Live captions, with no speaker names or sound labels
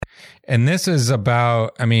And this is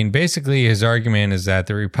about, I mean, basically his argument is that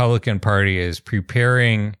the Republican Party is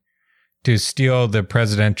preparing to steal the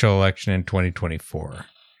presidential election in 2024.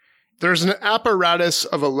 There's an apparatus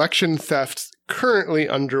of election theft currently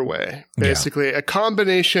underway. Basically, a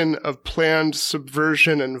combination of planned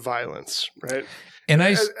subversion and violence, right? And go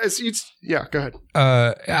ahead.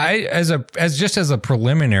 As a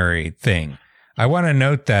preliminary thing, I want to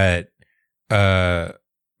note that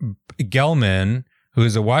Gelman, who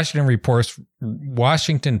is a Washington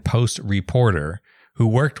Post reporter who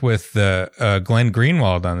worked with Glenn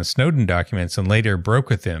Greenwald on the Snowden documents and later broke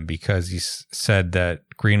with him because he said that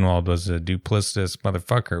Greenwald was a duplicitous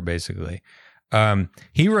motherfucker, basically.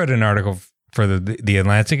 He wrote an article for the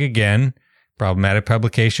Atlantic, again, problematic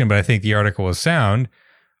publication, but I think the article was sound.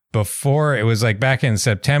 Before, it was like back in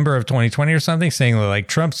September of 2020 or something, saying that like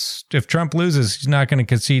if Trump loses, he's not going to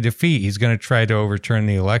concede defeat. He's going to try to overturn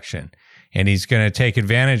the election. And he's going to take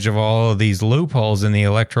advantage of all of these loopholes in the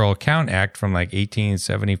Electoral Count Act from like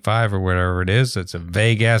 1875 or whatever it is. It's a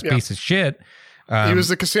vague ass piece of shit. He was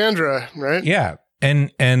the Cassandra, right? Yeah.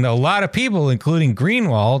 And a lot of people, including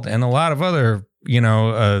Greenwald and a lot of other,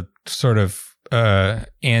 sort of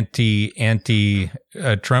anti-Trump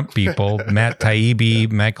people, Matt Taibbi,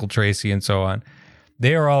 Michael Tracy, and so on.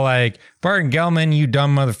 They are all like, Barton Gelman, you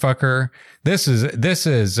dumb motherfucker. This is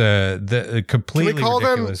the completely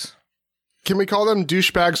ridiculous. Can we call them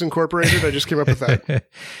Douchebags Incorporated? I just came up with that.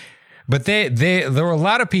 But there were a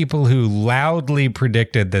lot of people who loudly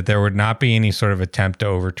predicted that there would not be any sort of attempt to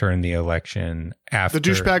overturn the election after the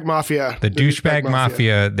douchebag mafia. The douchebag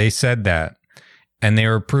mafia. They said that, and they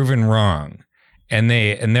were proven wrong. And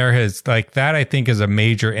there has like that. I think is a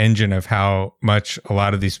major engine of how much a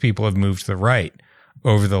lot of these people have moved to the right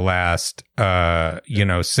over the last,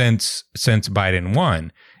 since Biden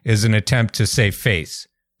won, is an attempt to save face.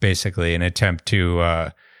 Basically, an attempt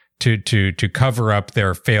to cover up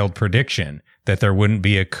their failed prediction that there wouldn't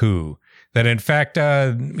be a coup. That in fact,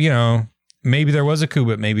 maybe there was a coup,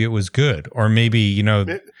 but maybe it was good, or maybe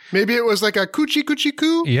maybe it was like a coochie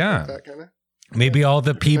coup. Yeah, like that kind of. Maybe all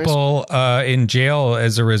the people in jail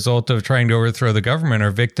as a result of trying to overthrow the government are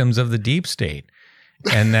victims of the deep state,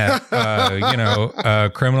 and that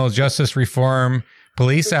criminal justice reform.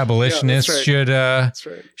 Police abolitionists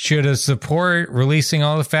should support releasing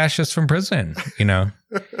all the fascists from prison.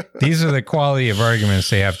 These are the quality of arguments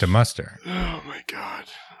they have to muster. Oh my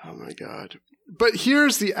God. But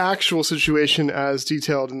here's the actual situation as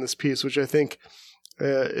detailed in this piece, which I think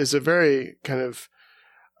is a very kind of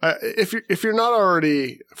if you're not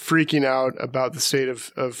already freaking out about the state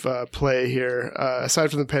of play here, aside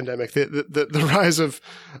from the pandemic, the rise of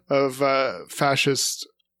fascist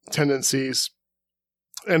tendencies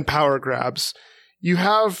and power grabs, you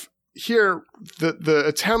have here the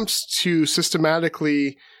attempts to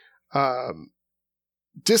systematically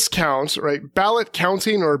discount, right, ballot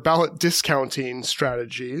counting or ballot discounting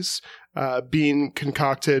strategies being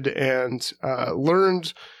concocted and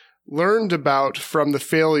learned about from the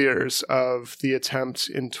failures of the attempt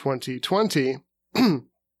in 2020.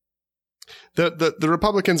 The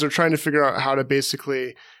Republicans are trying to figure out how to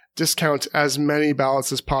basically discount as many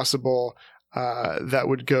ballots as possible that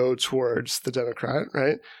would go towards the Democrat,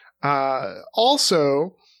 right?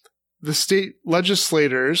 Also, the state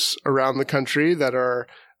legislators around the country that are,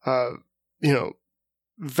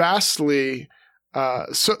 vastly,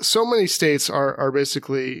 so many states are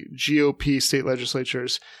basically GOP state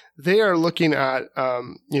legislatures. They are looking at,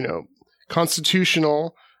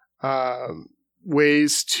 constitutional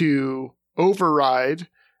ways to override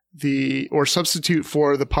or substitute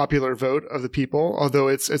for the popular vote of the people, although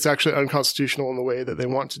it's actually unconstitutional in the way that they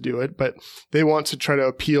want to do it, but they want to try to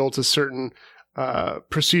appeal to certain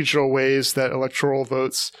procedural ways that electoral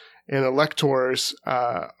votes and electors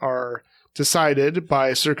are decided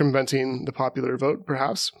by circumventing the popular vote,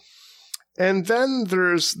 perhaps. And then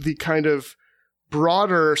there's the kind of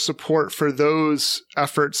broader support for those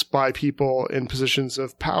efforts by people in positions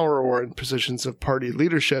of power or in positions of party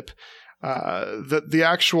leadership. The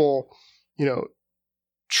actual,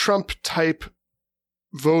 Trump type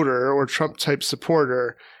voter or Trump type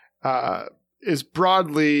supporter is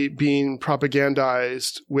broadly being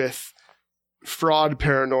propagandized with fraud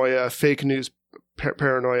paranoia, fake news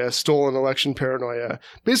paranoia, stolen election paranoia,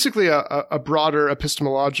 basically a broader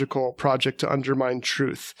epistemological project to undermine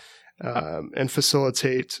truth and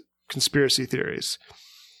facilitate conspiracy theories.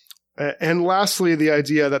 And lastly, the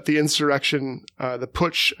idea that the insurrection, the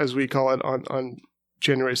putsch, as we call it, on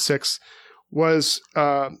January 6th, was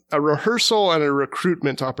a rehearsal and a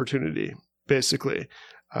recruitment opportunity, basically,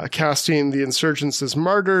 casting the insurgents as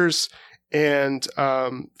martyrs and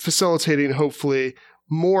facilitating, hopefully,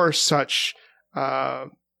 more such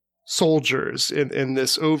soldiers in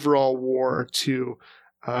this overall war to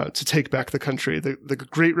take back the country, the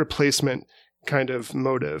great replacement kind of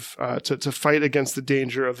motive, to fight against the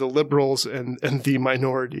danger of the liberals and the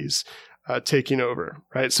minorities taking over,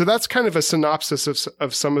 right? So that's kind of a synopsis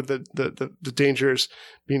of some of the dangers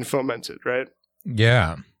being fomented, right?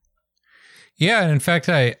 Yeah. Yeah, and in fact,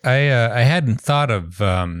 I hadn't thought of,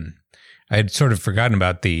 I had sort of forgotten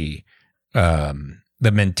about the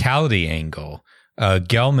mentality angle.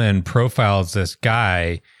 Gelman profiles this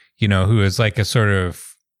guy, who is like a sort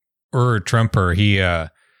of Trumper. He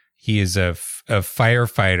is a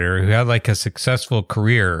firefighter who had like a successful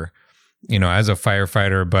career, as a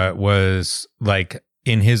firefighter, but was like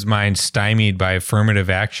in his mind stymied by affirmative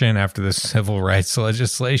action after the civil rights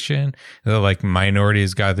legislation. The like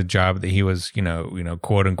minorities got the job that he was,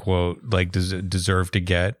 quote unquote, like deserved to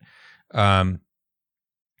get. But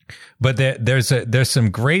there's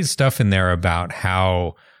some great stuff in there about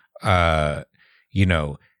how,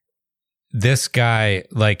 this guy,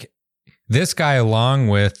 along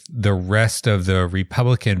with the rest of the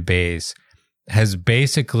Republican base, has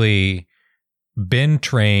basically been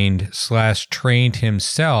trained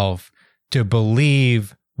himself to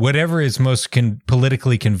believe whatever is most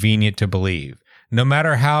politically convenient to believe, no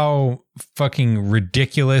matter how fucking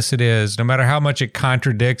ridiculous it is, no matter how much it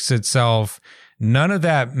contradicts itself. None of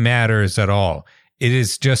that matters at all. It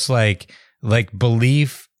is just like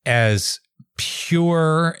belief as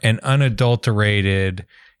pure and unadulterated,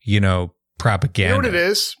 propaganda. You know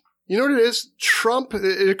what it is? Trump,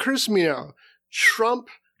 it occurs to me now, Trump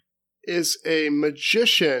is a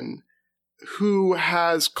magician who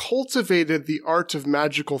has cultivated the art of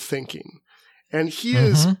magical thinking. And he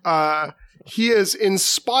is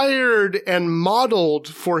inspired and modeled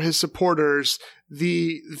for his supporters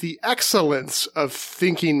the excellence of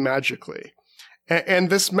thinking magically. And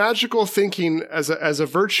this magical thinking as a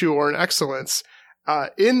virtue or an excellence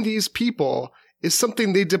in these people is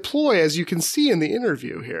something they deploy, as you can see in the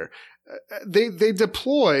interview here. They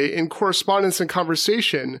deploy in correspondence and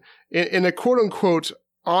conversation in a quote unquote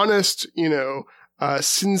honest,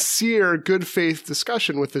 sincere, good faith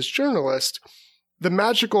discussion with this journalist. The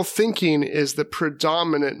magical thinking is the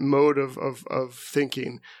predominant mode of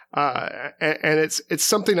thinking. And it's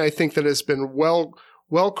something I think that has been well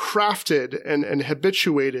crafted and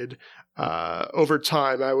habituated over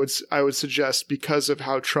time. I would suggest because of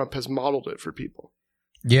how Trump has modeled it for people.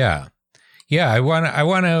 Yeah. Yeah, I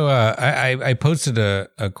posted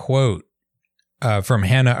a quote from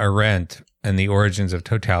Hannah Arendt and the Origins of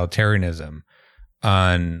Totalitarianism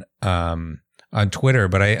on Twitter,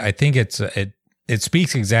 but I think it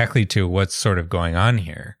speaks exactly to what's sort of going on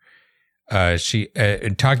here. She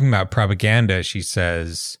in talking about propaganda, she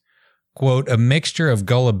says, quote, "A mixture of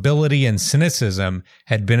gullibility and cynicism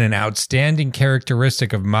had been an outstanding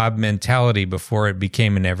characteristic of mob mentality before it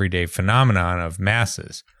became an everyday phenomenon of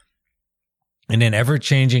masses. In an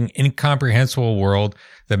ever-changing, incomprehensible world,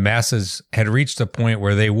 the masses had reached a point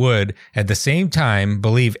where they would, at the same time,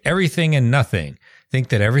 believe everything and nothing, think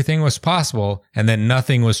that everything was possible and that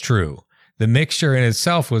nothing was true. The mixture in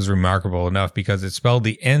itself was remarkable enough because it spelled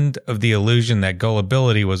the end of the illusion that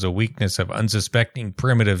gullibility was a weakness of unsuspecting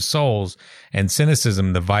primitive souls and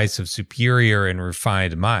cynicism the vice of superior and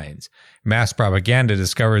refined minds. Mass propaganda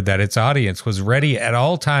discovered that its audience was ready at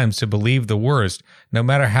all times to believe the worst, no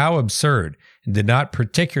matter how absurd, and did not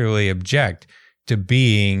particularly object to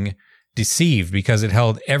being deceived because it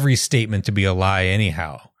held every statement to be a lie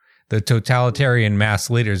anyhow. The totalitarian mass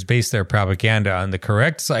leaders based their propaganda on the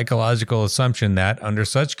correct psychological assumption that, under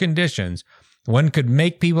such conditions, one could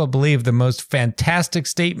make people believe the most fantastic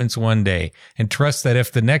statements one day and trust that if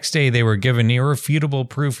the next day they were given irrefutable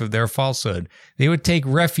proof of their falsehood, they would take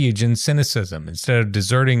refuge in cynicism instead of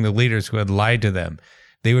deserting the leaders who had lied to them.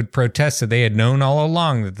 They would protest that they had known all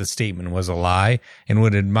along that the statement was a lie and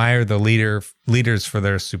would admire the leaders for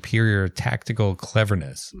their superior tactical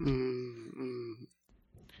cleverness."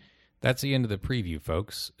 That's the end of the preview,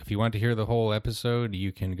 folks. If you want to hear the whole episode,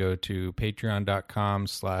 you can go to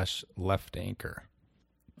patreon.com/leftanchor.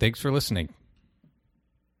 Thanks for listening.